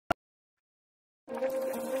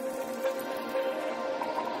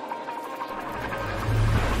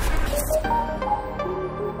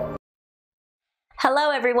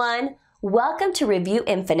Hello everyone! Welcome to Review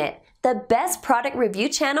Infinite, the best product review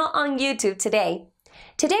channel on YouTube today.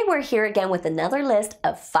 Today we're here again with another list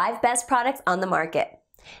of 5 best products on the market.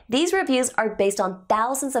 These reviews are based on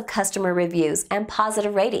thousands of customer reviews and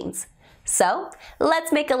positive ratings. So,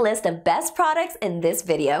 let's make a list of best products in this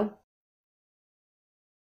video.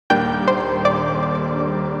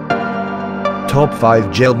 Top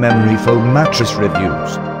 5 Gel Memory Foam Mattress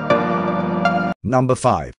Reviews. Number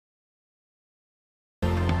 5.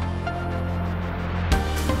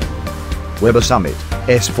 Weber Summit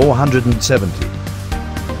S470.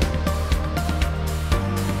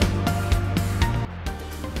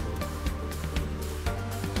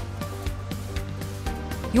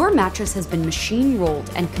 Your mattress has been machine rolled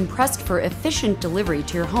and compressed for efficient delivery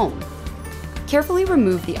to your home. Carefully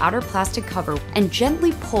remove the outer plastic cover and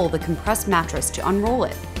gently pull the compressed mattress to unroll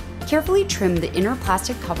it. Carefully trim the inner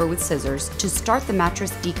plastic cover with scissors to start the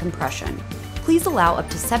mattress decompression. Please allow up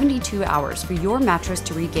to 72 hours for your mattress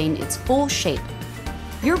to regain its full shape.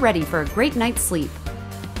 You're ready for a great night's sleep.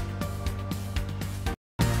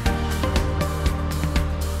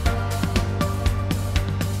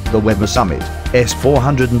 The Weber Summit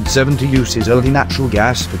S470 uses only natural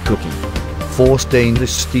gas for cooking. 4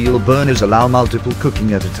 stainless steel burners allow multiple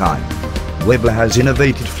cooking at a time. Weber has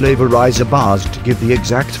innovated flavorizer bars to give the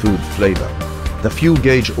exact food flavor. The fuel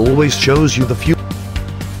gauge always shows you the fuel.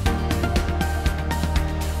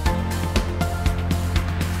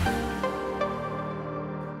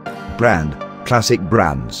 Brand, classic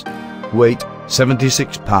brands. Weight,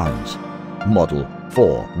 76 pounds. Model,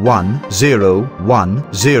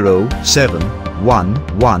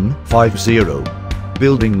 410071150.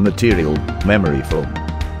 Building material, memory foam.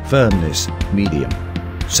 Firmness, medium.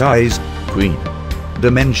 Size, queen.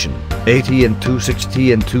 Dimension, 80 and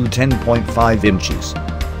 260 and 210.5 inches.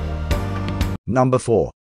 Number 4.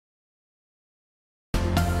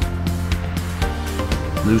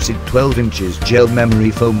 Lucid 12 inches Gel Memory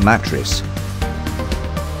Foam Mattress.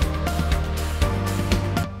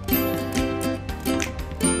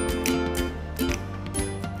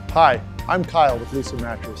 Hi, I'm Kyle with Lucid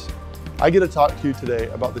Mattress. I get to talk to you today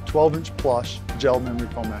about the 12-inch plush gel memory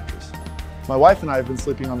foam mattress. My wife and I have been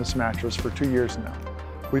sleeping on this mattress for 2 years now.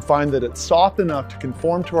 We find that it's soft enough to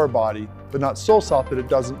conform to our body, but not so soft that it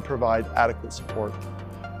doesn't provide adequate support.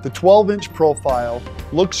 The 12-inch profile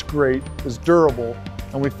looks great, is durable,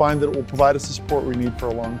 and we find that it will provide us the support we need for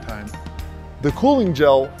a long time. The cooling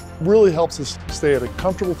gel really helps us stay at a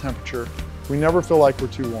comfortable temperature. We never feel like we're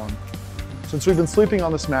too warm. Since we've been sleeping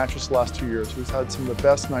on this mattress the last 2 years, we've had some of the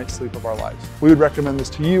best night's sleep of our lives. We would recommend this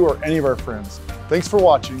to you or any of our friends. Thanks for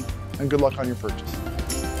watching, and good luck on your purchase.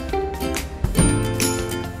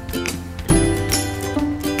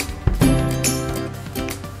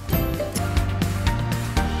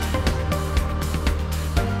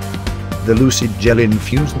 The Lucid Gel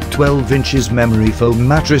Infused 12 inches memory foam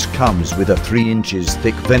mattress comes with a 3 inches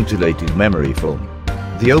thick ventilated memory foam.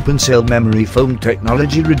 The open cell memory foam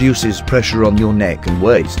technology reduces pressure on your neck and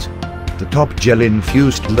waist. The top gel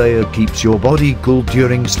infused layer keeps your body cool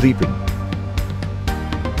during sleeping.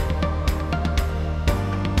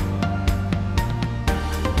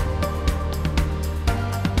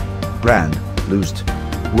 Brand, Lucid.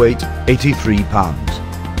 Weight, 83 pounds.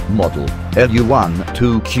 Model,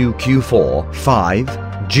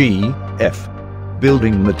 LU12QQ45GF.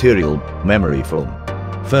 Building material, memory foam.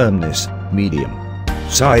 Firmness, medium.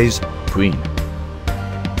 Size, queen.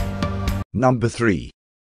 Number 3.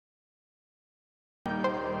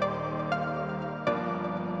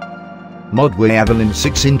 Modway Avalon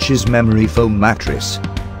 6 inches memory foam mattress.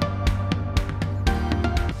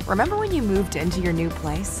 Remember when you moved into your new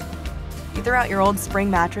place? You threw out your old spring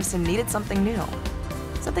mattress and needed something new.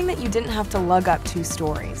 Something that you didn't have to lug up 2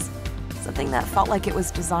 stories. Something that felt like it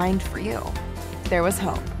was designed for you. There was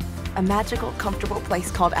home. A magical, comfortable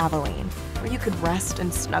place called Avalon, where you could rest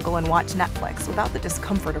and snuggle and watch Netflix without the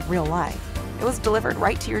discomfort of real life. It was delivered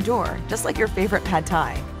right to your door, just like your favorite pad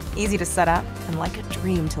thai. Easy to set up and like a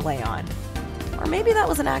dream to lay on. Or maybe that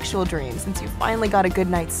was an actual dream since you finally got a good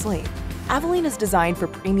night's sleep. Avalon is designed for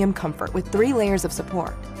premium comfort with 3 layers of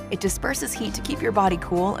support. It disperses heat to keep your body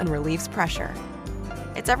cool and relieves pressure.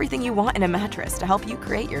 It's everything you want in a mattress to help you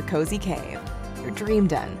create your cozy cave, your dream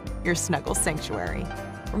den, your snuggle sanctuary.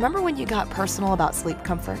 Remember when you got personal about sleep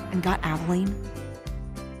comfort and got Avalon?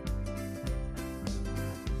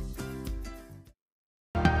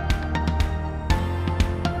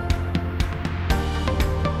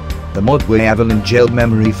 The Modway Avalon Gel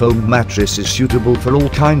Memory Foam Mattress is suitable for all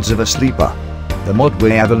kinds of a sleeper. The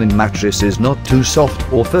Modway Avalon mattress is not too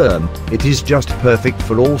soft or firm, it is just perfect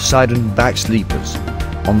for all side and back sleepers.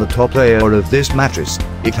 On the top layer of this mattress,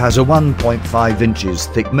 it has a 1.5 inches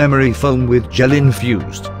thick memory foam with gel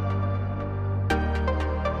infused.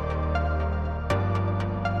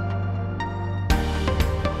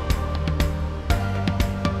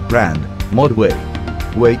 Brand, Modway.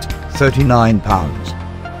 Weight, 39 pounds.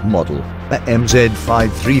 Model,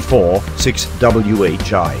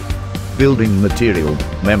 MZ5346WHI. Building material,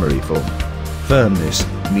 memory foam. Firmness,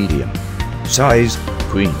 medium. Size,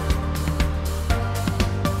 queen.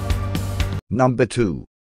 Number 2.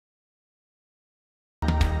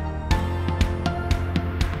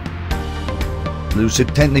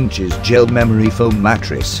 Lucid 10 inches gel memory foam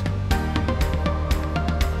mattress.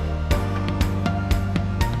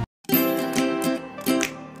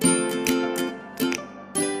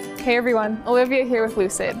 Hey everyone, Olivia here with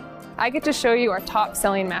Lucid. I get to show you our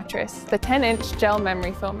top-selling mattress, the 10-inch gel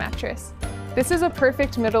memory foam mattress. This is a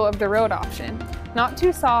perfect middle-of-the-road option. Not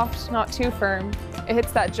too soft, not too firm. It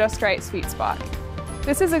hits that just right sweet spot.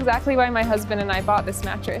 This is exactly why my husband and I bought this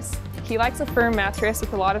mattress. He likes a firm mattress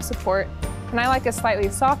with a lot of support, and I like a slightly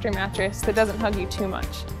softer mattress that doesn't hug you too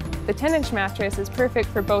much. The 10-inch mattress is perfect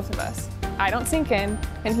for both of us. I don't sink in,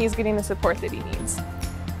 and he's getting the support that he needs.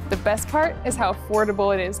 The best part is how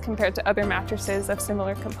affordable it is compared to other mattresses of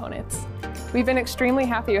similar components. We've been extremely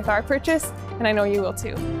happy with our purchase, and I know you will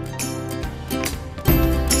too.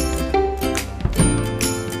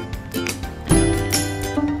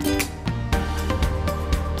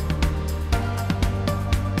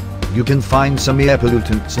 You can find some air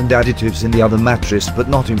pollutants and additives in the other mattress, but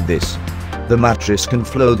not in this. The mattress can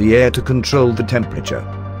flow the air to control the temperature.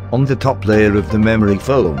 On the top layer of the memory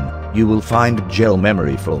foam, you will find gel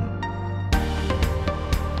memory foam.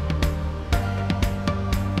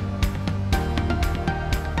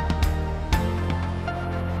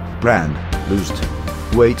 Brand, Lucid.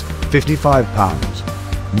 Weight, 55 pounds.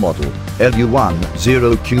 Model,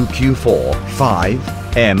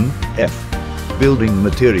 LU10QQ45MF. Building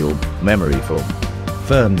material, memory foam.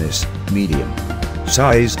 Firmness, medium.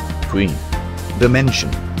 Size, queen. Dimension,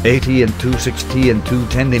 80 and 260 and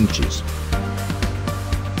 210 inches.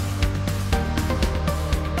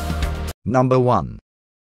 Number 1.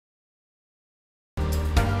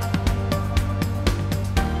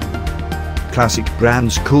 Classic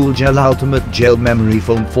Brand's Cool Gel Ultimate Gel Memory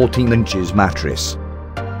Foam 14 inches mattress.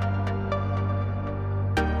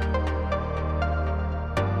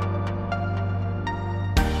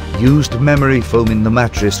 Used memory foam in the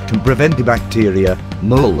mattress can prevent bacteria,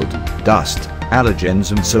 mold, dust,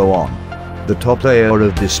 allergens and so on. The top layer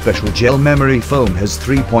of this special gel memory foam has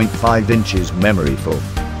 3.5 inches memory foam.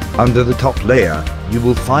 Under the top layer, you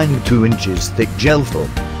will find 2 inches thick gel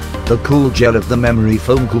foam. The cool gel of the memory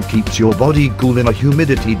foam keeps your body cool in a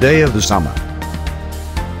humidity day of the summer.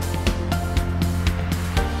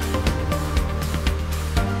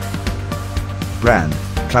 Brand,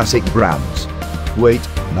 Classic Brands. Weight,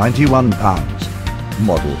 91 pounds.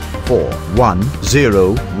 Model,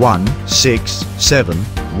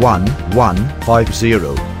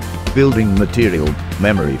 4101671150. Building material,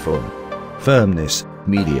 memory foam. Firmness,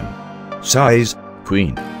 medium. Size,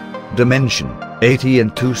 queen. Dimension, 80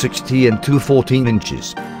 and 260 and 214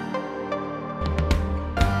 inches.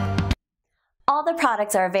 All the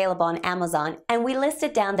products are available on Amazon, and we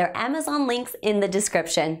listed down their Amazon links in the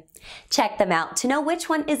description. Check them out to know which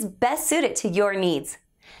one is best suited to your needs.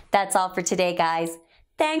 That's all for today, guys.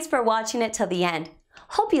 Thanks for watching it till the end.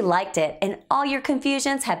 Hope you liked it and all your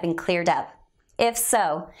confusions have been cleared up. If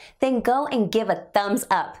so, then go and give a thumbs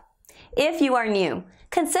up. If you are new,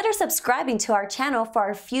 consider subscribing to our channel for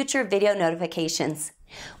our future video notifications.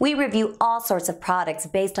 We review all sorts of products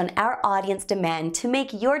based on our audience demand to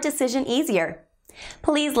make your decision easier.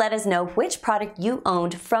 Please let us know which product you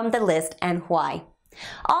owned from the list and why.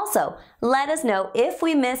 Also, let us know if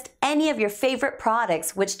we missed any of your favorite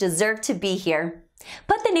products which deserve to be here.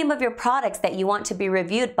 Put the name of your products that you want to be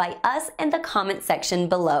reviewed by us in the comment section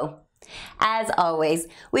below. As always,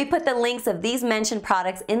 we put the links of these mentioned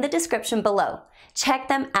products in the description below. Check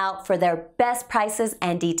them out for their best prices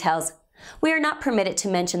and details. We are not permitted to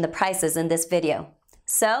mention the prices in this video.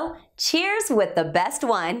 So, cheers with the best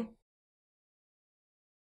one!